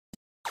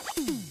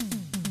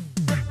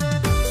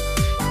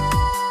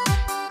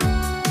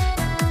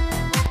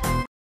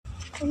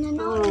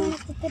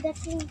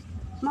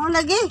Mau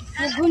lagi?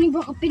 Lagu ni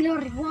baka pilar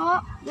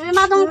wa. Dili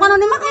matong pano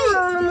ni Makay.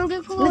 Lagi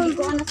ko. Lagi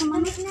ko ana sa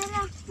manok na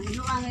lang.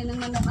 Ano angay ng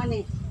manok ani?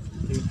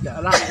 Tidak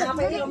lah.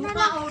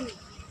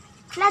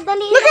 La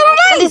dali.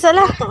 Dali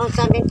sala. Ang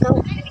sabi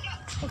ko,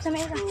 Sa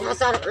may ra.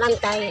 nasa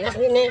lantay,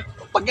 labi na.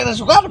 Pagka na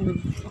sukar.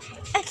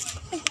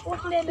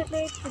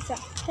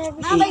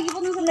 Nabay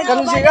gipon sa laga.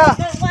 Ganun siya.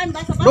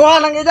 Duha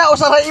lang ida o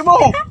sa imo.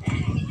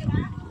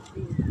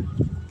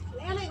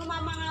 Ani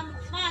umama nga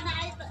ma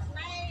naay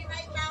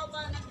tao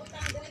ba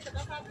nagbutang diri sa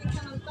kasapin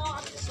sa nang to.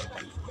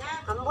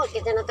 Ambot,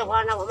 kita na ito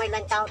na may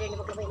lantaw din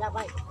magkabay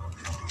labay.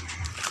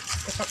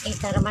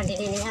 Kita naman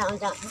din niya.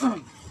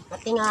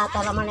 Pati nga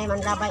talaman na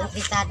yung labay ang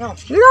kitado.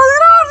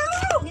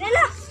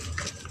 Dinala.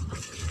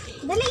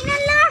 Dali na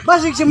la.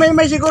 Basig si may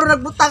siguro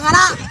nagbutang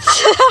na.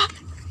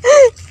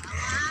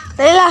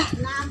 Dali la.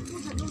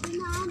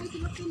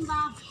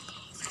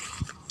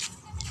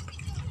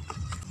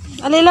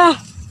 Alila.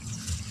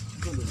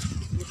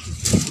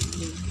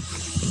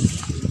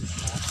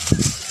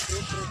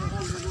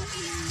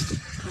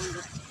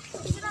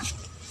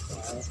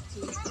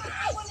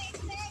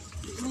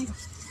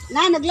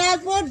 Na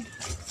naglayag pod.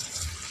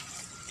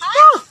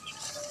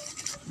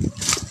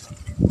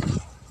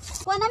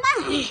 Kuha naman.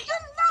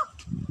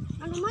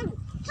 Ano man?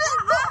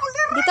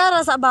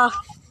 Gitara sa ba?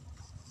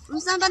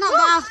 Unsa ba na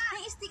ba?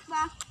 Ay stick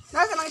ba?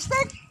 Nasa lang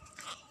steak.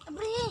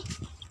 Abri.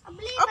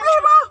 Abli. Abli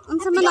ba?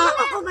 Unsa man na?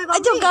 Ay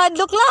jud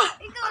kadlok la.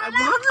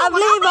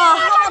 Abli ba?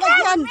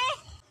 Yan.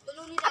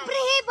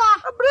 Abri ba?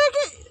 Abli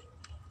ki.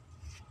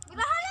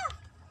 Gulahala.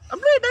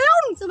 Abli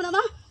dayon. Unsa man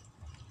na?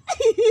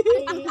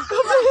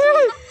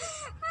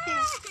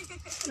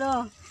 Lo.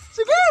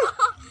 Sige.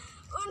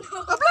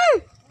 Abli.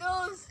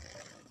 Dos.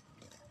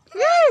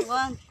 Sige.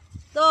 1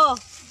 2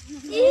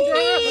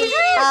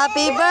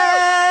 Happy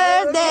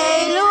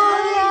birthday,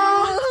 Lola.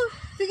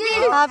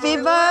 Happy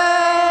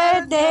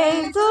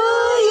birthday to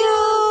you.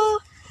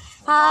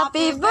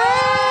 Happy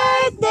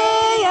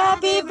birthday,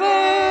 happy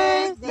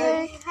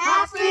birthday,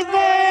 happy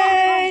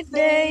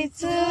birthday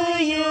to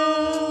you.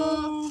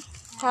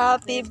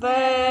 Happy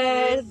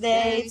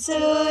birthday to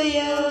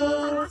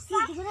you.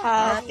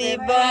 Happy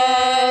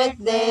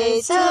birthday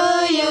to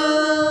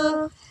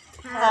you.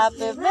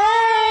 Happy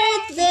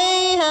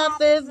birthday,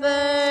 happy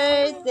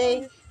birthday,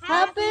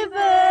 happy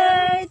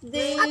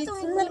birthday.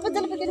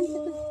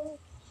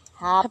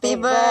 Happy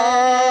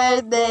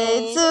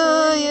birthday to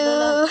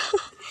you.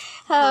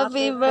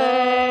 Happy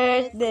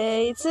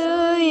birthday to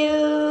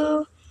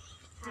you.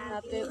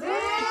 Happy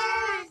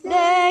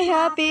birthday,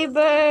 happy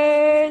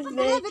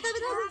birthday,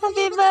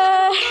 happy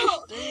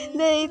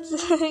birthday to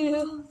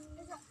you.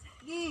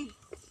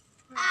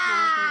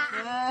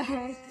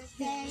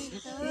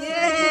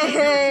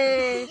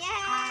 Yay!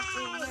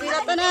 Sila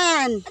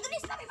tanan.